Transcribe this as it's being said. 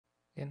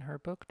In her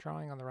book,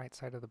 Drawing on the Right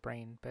Side of the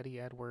Brain, Betty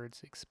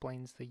Edwards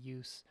explains the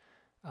use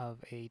of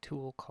a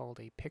tool called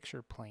a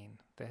picture plane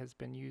that has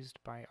been used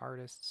by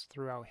artists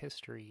throughout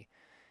history.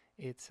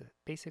 It's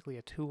basically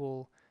a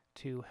tool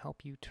to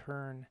help you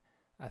turn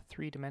a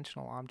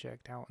three-dimensional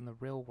object out in the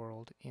real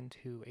world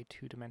into a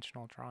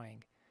two-dimensional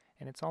drawing.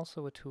 And it's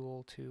also a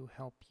tool to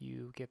help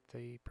you get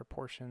the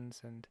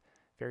proportions and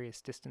various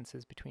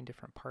distances between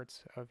different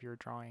parts of your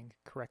drawing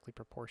correctly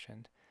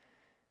proportioned.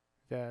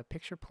 The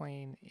picture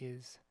plane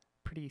is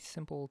pretty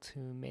simple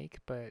to make,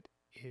 but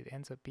it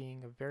ends up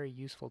being a very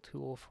useful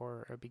tool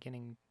for a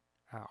beginning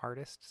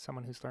artist,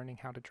 someone who's learning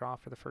how to draw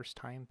for the first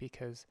time,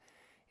 because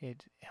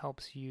it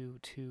helps you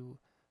to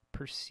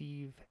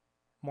perceive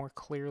more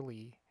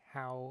clearly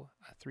how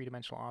a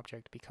three-dimensional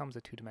object becomes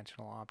a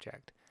two-dimensional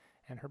object.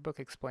 And her book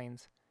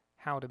explains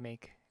how to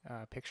make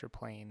a picture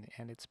plane,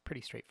 and it's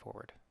pretty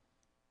straightforward.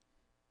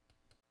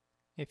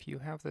 If you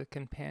have the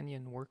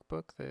companion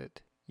workbook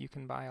that you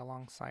can buy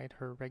alongside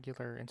her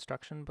regular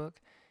instruction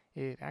book,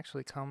 it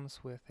actually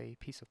comes with a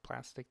piece of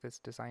plastic that's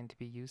designed to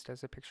be used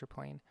as a picture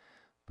plane.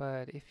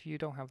 But if you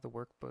don't have the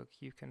workbook,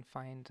 you can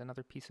find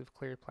another piece of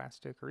clear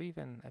plastic or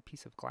even a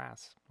piece of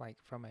glass, like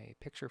from a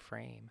picture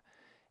frame,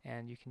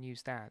 and you can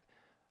use that.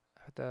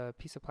 The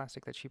piece of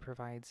plastic that she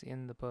provides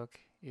in the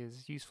book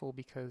is useful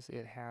because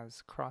it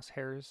has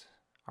crosshairs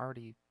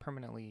already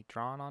permanently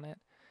drawn on it.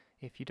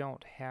 If you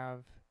don't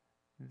have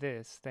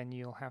this, then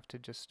you'll have to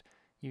just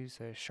use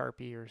a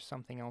Sharpie or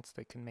something else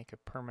that can make a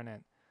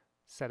permanent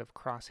set of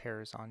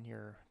crosshairs on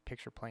your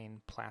picture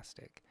plane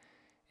plastic.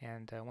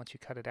 And once you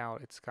cut it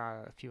out, it's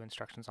got a few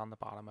instructions on the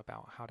bottom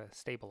about how to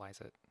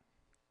stabilize it.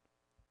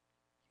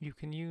 You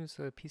can use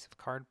a piece of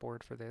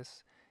cardboard for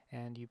this,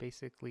 and you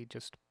basically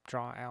just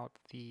draw out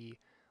the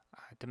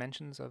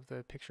dimensions of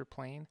the picture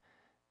plane,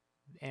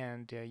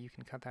 and you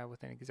can cut that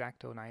with an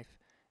X-Acto knife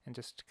and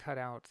just cut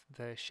out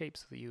the shape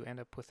so that you end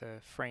up with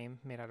a frame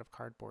made out of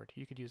cardboard.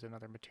 You could use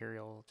another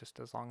material just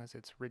as long as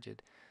it's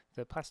rigid.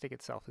 The plastic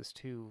itself is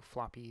too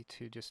floppy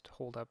to just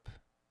hold up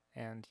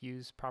and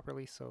use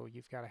properly, so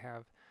you've got to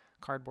have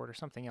cardboard or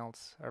something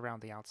else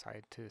around the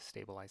outside to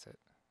stabilize it.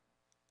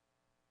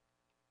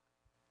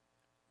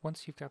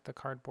 Once you've got the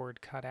cardboard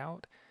cut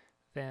out,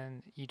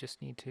 then you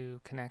just need to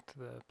connect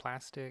the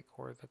plastic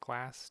or the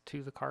glass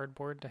to the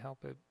cardboard to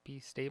help it be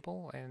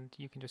stable, and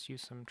you can just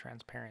use some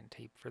transparent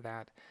tape for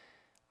that.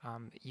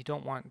 You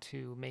don't want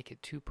to make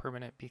it too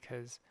permanent,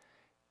 because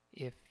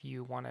if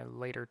you want to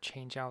later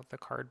change out the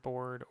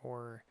cardboard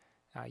or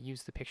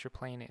use the picture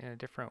plane in a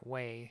different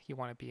way, you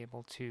want to be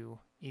able to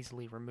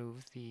easily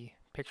remove the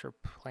picture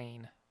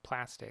plane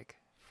plastic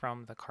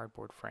from the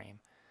cardboard frame.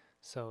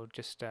 So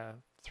just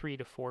 3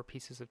 to 4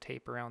 pieces of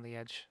tape around the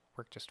edge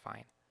work just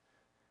fine.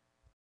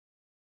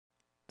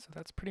 So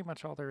that's pretty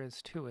much all there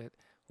is to it.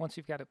 Once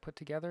you've got it put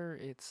together,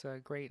 it's a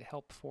great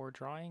help for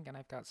drawing, and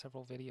I've got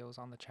several videos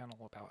on the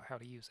channel about how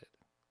to use it.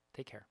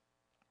 Take care.